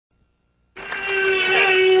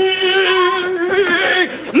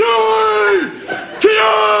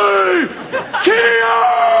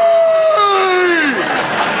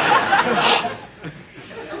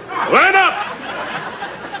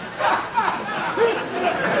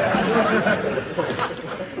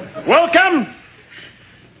Welcome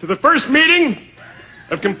to the first meeting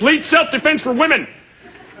of complete self-defense for women.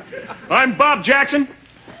 I'm Bob Jackson.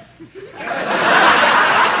 I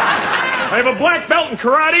have a black belt in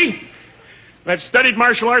karate, and I've studied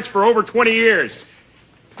martial arts for over 20 years.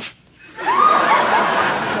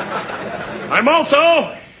 I'm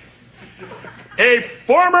also a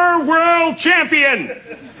former world champion.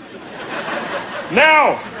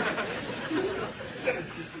 Now,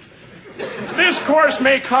 this course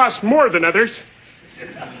may cost more than others,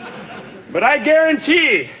 but I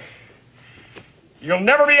guarantee you'll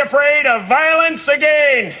never be afraid of violence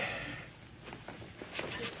again.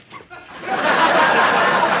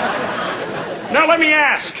 Now let me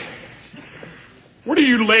ask, what are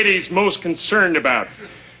you ladies most concerned about?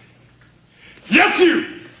 Yes, you!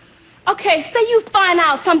 Okay, say you find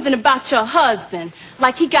out something about your husband,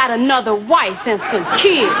 like he got another wife and some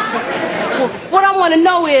kids. Well, what I want to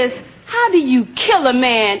know is, how do you kill a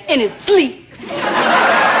man in his sleep?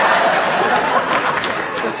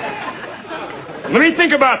 Let me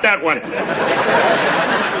think about that one.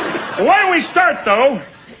 Why don't we start, though,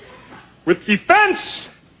 with defense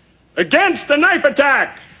against the knife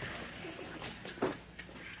attack?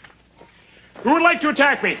 Who would like to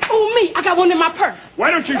attack me? Oh, me. I got one in my purse.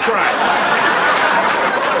 Why don't you try?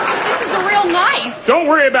 This is a real knife. Don't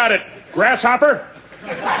worry about it, grasshopper.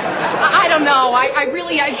 I don't know. I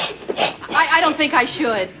really don't think I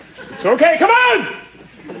should. It's okay. Come on!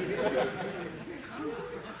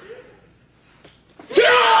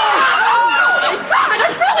 Oh, God,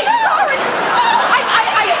 I'm really sorry.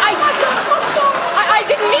 I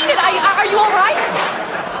didn't mean it. Are you all right?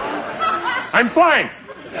 I'm fine.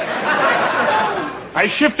 I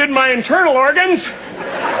shifted my internal organs to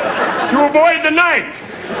avoid the knife.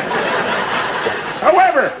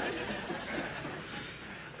 However,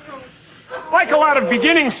 like a lot of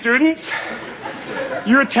beginning students,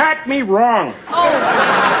 you attacked me wrong. Oh.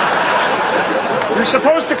 You're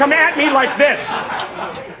supposed to come at me like this.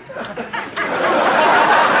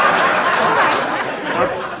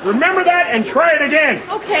 Now, remember that and try it again.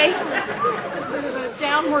 Okay. The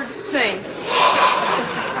downward thing.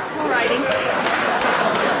 All righty.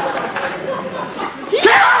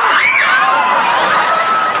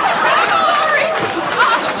 Sorry.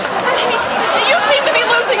 You seem to be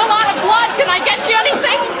losing a lot of blood. Can I get you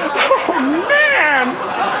anything? Oh, man!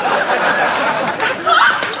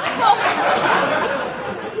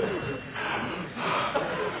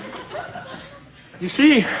 You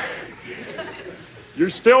see, you're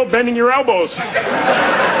still bending your elbows.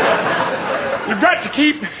 You've got to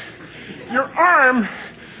keep your arm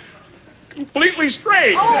completely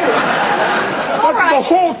straight. Oh. That's right. the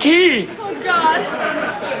whole key. Oh, God.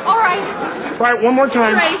 All right. Try it one more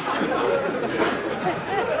time. Straight.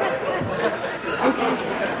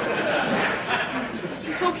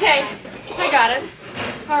 Okay. I got it.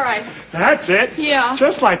 All right. That's it. Yeah.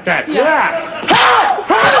 Just like that. Yeah.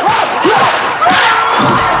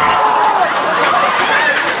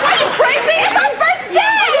 Are you crazy? It's our first day!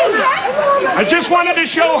 I just wanted to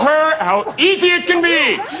show her how easy it can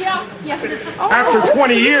be. Yeah. After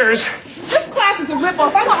 20 years. This class is a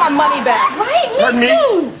ripoff. I want my money back. Right? Pardon me?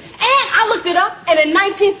 Too. And I looked it up, and in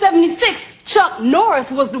 1976, Chuck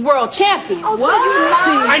Norris was the world champion. Oh, what?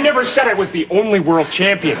 I never said I was the only world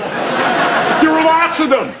champion. There were lots of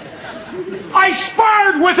them. I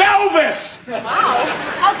sparred with Elvis.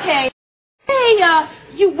 Wow. Okay. Hey,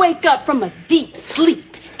 you wake up from a deep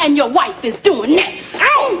sleep, and your wife is doing this.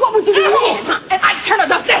 Ow! What would you do then? Huh? And I turn her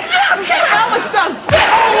does this. Elvis does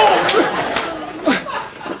this.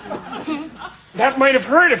 That might have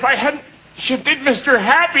hurt if I hadn't shifted Mr.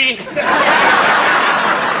 Happy.